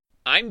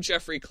I'm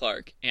Jeffrey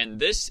Clark, and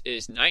this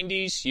is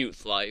 90s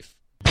Youth Life.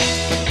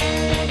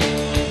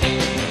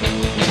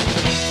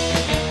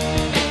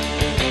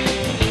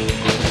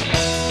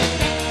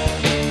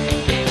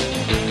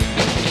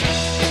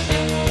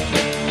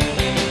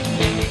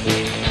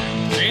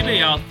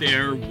 Out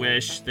there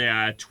wish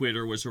that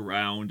Twitter was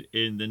around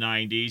in the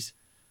 90s.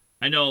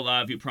 I know a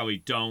lot of you probably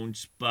don't,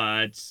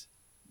 but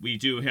we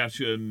do have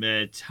to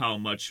admit how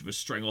much of a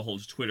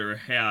stranglehold Twitter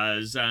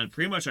has on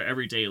pretty much our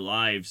everyday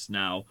lives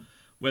now.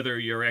 Whether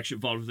you're actually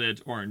involved with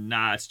it or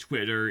not,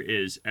 Twitter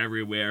is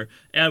everywhere.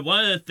 And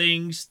one of the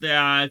things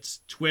that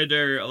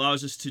Twitter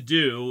allows us to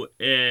do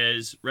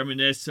is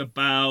reminisce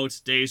about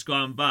days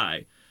gone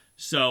by.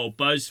 So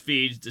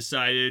BuzzFeed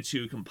decided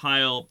to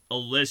compile a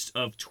list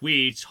of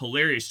tweets,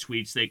 hilarious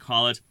tweets they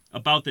call it,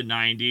 about the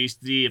 90s.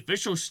 The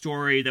official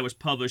story that was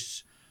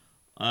published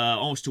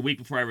almost a week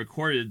before I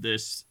recorded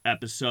this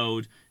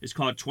episode is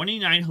called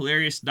 29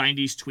 Hilarious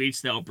 90s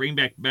Tweets That Will Bring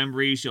Back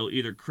Memories You'll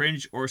Either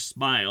Cringe or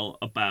Smile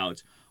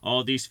About.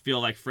 All these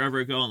feel like forever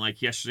ago and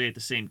like yesterday at the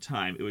same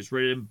time. It was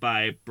written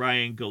by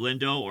Brian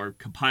Galindo, or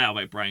compiled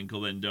by Brian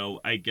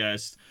Galindo, I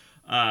guess.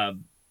 I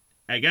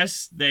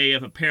guess they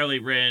have apparently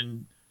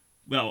written...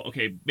 Well,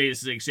 okay, maybe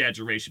this is an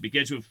exaggeration.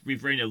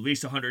 We've written at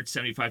least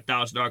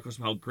 175,000 articles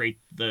of how great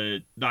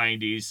the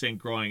 90s and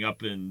growing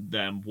up in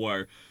them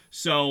were.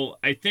 So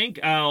I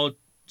think I'll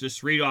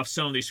just read off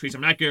some of these tweets.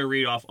 I'm not going to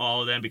read off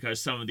all of them because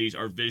some of these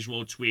are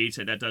visual tweets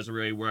and that doesn't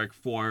really work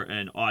for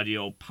an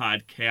audio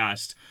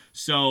podcast.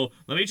 So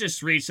let me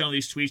just read some of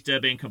these tweets that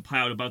have been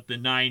compiled about the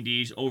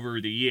 90s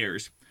over the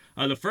years.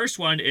 The first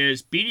one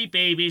is, Beanie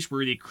Babies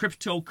were the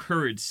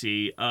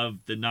cryptocurrency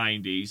of the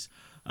 90s.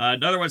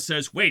 Another one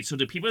says, wait, so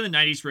did people in the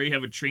 90s really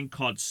have a drink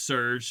called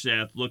Surge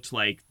that looked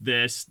like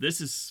this? This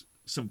is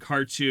some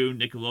cartoon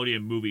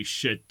Nickelodeon movie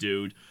shit,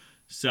 dude.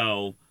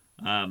 So,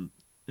 I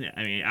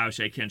mean,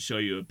 obviously I can't show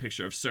you a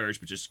picture of Surge,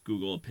 but just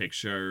Google a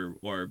picture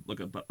or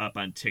look up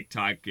on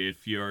TikTok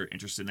if you're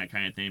interested in that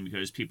kind of thing,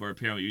 because people are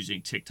apparently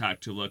using TikTok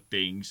to look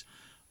things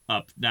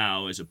up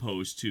now as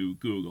opposed to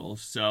Google.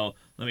 So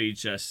let me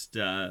just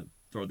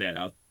throw that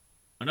out.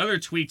 Another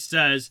tweet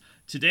says,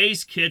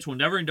 today's kids will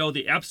never know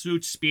the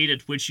absolute speed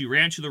at which you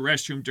ran to the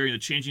restroom during the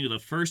changing of the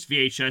first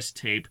VHS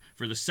tape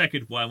for the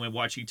second one when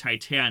watching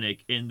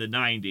Titanic in the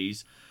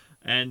 90s.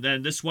 And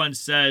then this one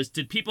says,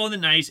 did people in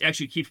the 90s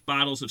actually keep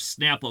bottles of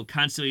Snapple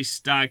constantly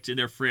stocked in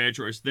their fridge,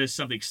 or is this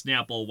something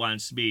Snapple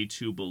wants me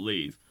to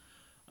believe?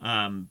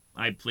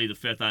 I plead the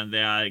fifth on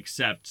that,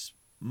 except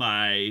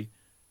my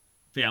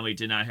family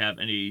did not have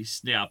any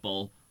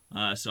Snapple.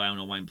 So I don't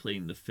know why I'm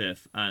pleading the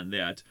fifth on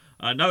that.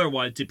 Another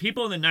one, did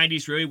people in the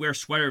 90s really wear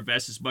sweater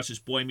vests as much as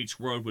Boy Meets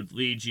World would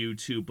lead you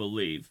to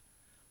believe?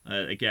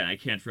 Again, I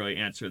can't really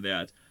answer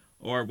that.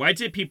 Or why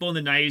did people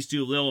in the 90s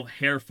do little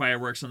hair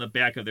fireworks on the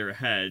back of their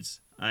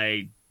heads?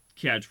 I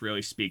can't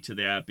really speak to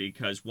that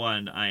because,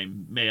 one,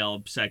 I'm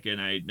male.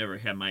 Second, I never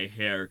had my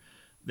hair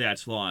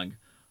that long.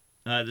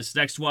 This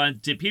next one,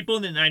 did people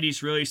in the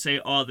 90s really say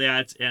all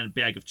that and a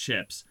bag of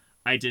chips?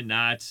 I did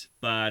not,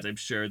 but I'm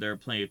sure there are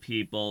plenty of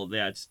people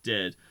that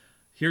did.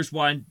 Here's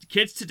one.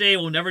 Kids today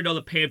will never know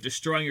the pain of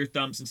destroying your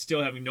thumbs and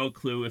still having no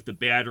clue if the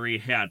battery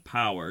had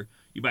power.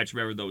 You might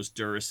remember those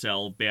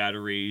Duracell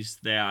batteries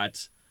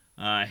that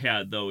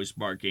had those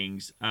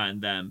markings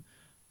on them.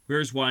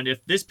 Here's one.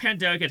 If this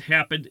pandemic had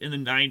happened in the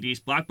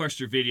 90s,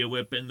 Blockbuster Video would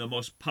have been the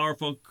most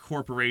powerful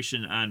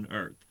corporation on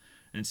Earth.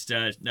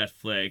 Instead,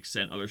 Netflix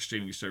and other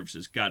streaming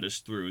services got us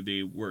through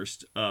the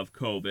worst of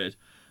COVID.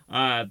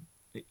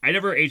 I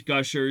never ate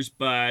Gushers,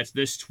 but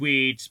this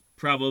tweet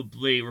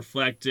probably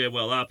reflected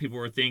what a lot of people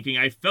were thinking.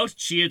 I felt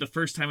cheated the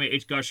first time I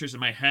ate Gushers and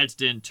my head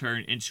didn't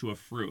turn into a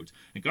fruit.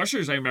 And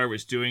Gushers, I remember,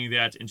 was doing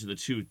that into the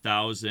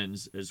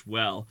 2000s as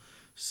well.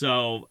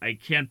 So I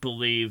can't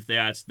believe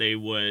that they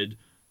would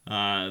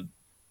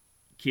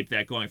keep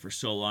that going for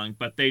so long,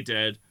 but they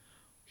did.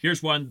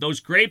 Here's one.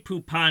 Those great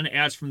Poupon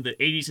ads from the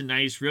 80s and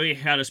 90s really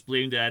had us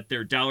believing that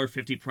their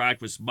 $1.50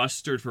 product was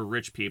mustard for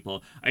rich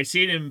people. I'd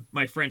see it in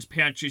my friends'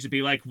 pantries and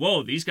be like,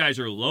 whoa, these guys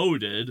are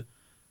loaded.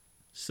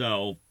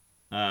 So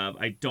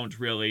I don't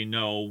really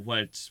know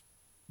what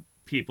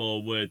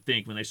people would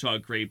think when they saw a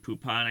great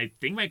Poupon. I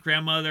think my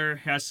grandmother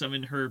has some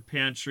in her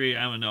pantry.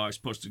 I don't know. I was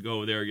supposed to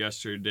go there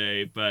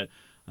yesterday, but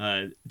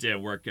it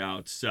didn't work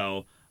out.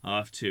 So I'll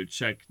have to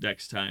check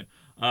next time.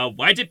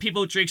 Why did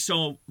people drink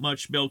so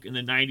much milk in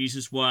the 90s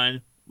is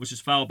one, which is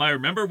followed by,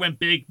 remember when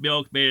Big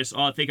Milk made us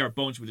all think our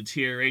bones would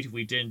deteriorate if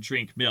we didn't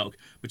drink milk?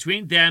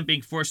 Between them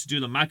being forced to do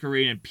the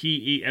Macarena and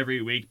PE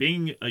every week,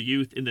 being a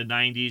youth in the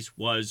 90s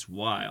was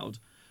wild.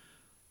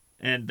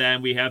 And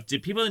then we have,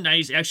 did people in the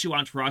 90s actually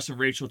want Ross and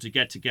Rachel to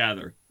get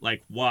together?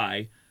 Like,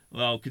 why?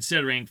 Well,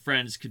 considering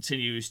Friends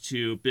continues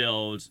to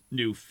build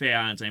new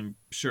fans, I'm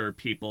sure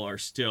people are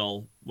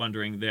still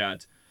wondering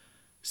that.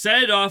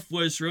 Set It Off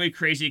was really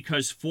crazy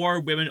because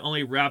 4 women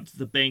only robbed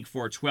the bank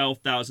for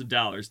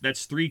 $12,000.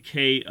 That's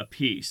 $3,000 a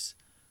piece.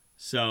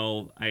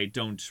 So I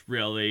don't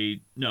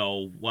really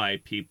know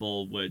why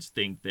people would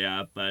think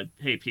that, but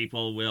hey,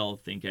 people will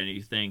think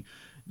anything.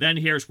 Then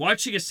here's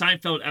watching a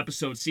Seinfeld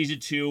episode, season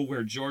 2,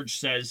 where George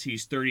says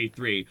he's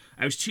 33.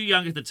 I was too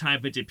young at the time,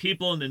 but did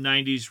people in the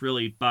 90s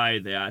really buy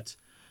that?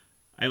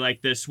 I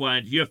like this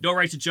one. You have no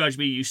right to judge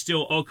me. You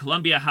still owe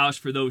Columbia House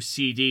for those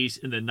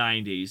CDs in the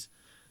 90s.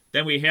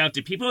 Then we have,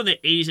 did people in the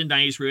 80s and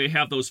 90s really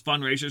have those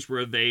fundraisers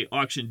where they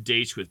auction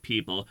dates with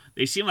people?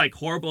 They seem like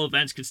horrible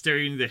events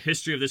considering the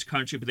history of this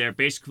country, but they're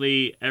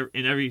basically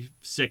in every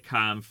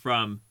sitcom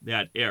from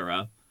that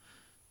era.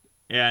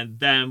 And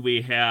then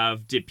we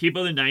have, did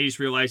people in the 90s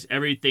realize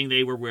everything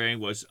they were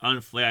wearing was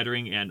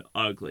unflattering and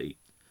ugly?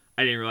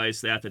 I didn't realize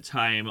that at the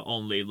time,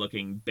 only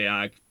looking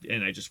back,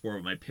 and I just wore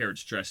what my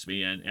parents dressed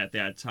me in at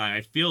that time.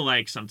 I feel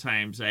like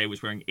sometimes I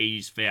was wearing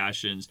 80s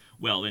fashions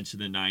well into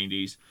the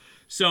 90s.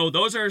 So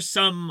those are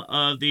some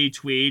of the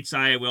tweets.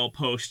 I will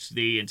post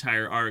the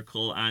entire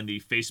article on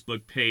the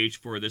Facebook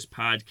page for this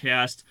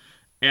podcast.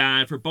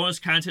 And for bonus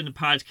content and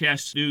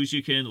podcast news,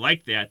 you can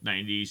like that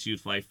 90s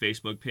Youth Life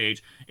Facebook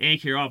page and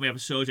hear all my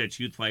episodes at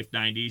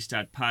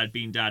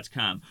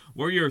youthlifeNineties.podbean.com.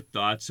 What are your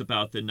thoughts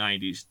about the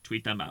 90s?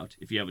 Tweet them out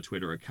if you have a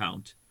Twitter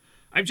account.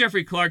 I'm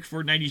Jeffrey Clark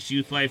for 90s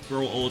Youth Life.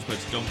 Grow old, but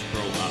don't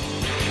grow up.